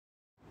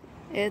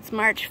It's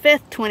March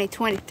 5th,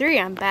 2023.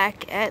 I'm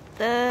back at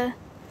the,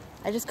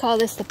 I just call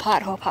this the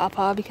pothole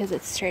pawpaw because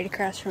it's straight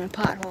across from a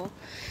pothole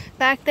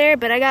back there,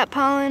 but I got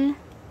pollen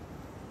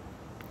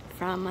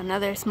from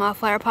another small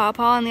flower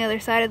pawpaw on the other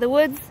side of the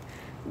woods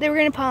that we're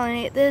going to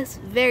pollinate this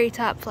very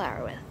top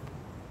flower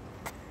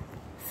with.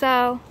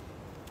 So,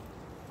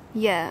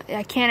 yeah,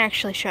 I can't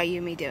actually show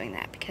you me doing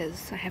that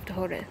because I have to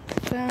hold it.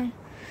 So,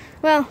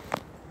 well,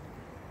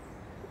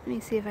 let me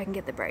see if I can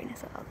get the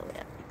brightness all the way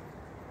up.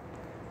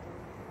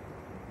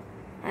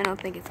 I don't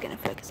think it's going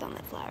to focus on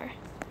that flower.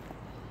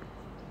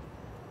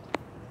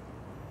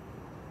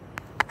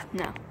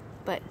 No,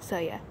 but so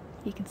yeah,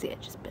 you can see it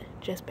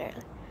just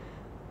barely.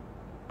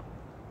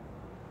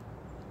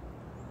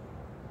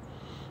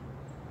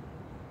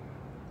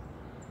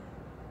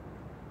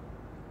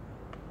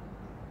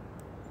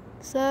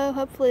 So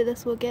hopefully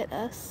this will get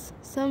us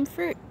some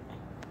fruit.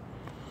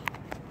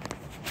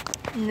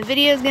 And the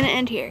video is going to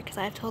end here because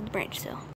I have to hold the branch still.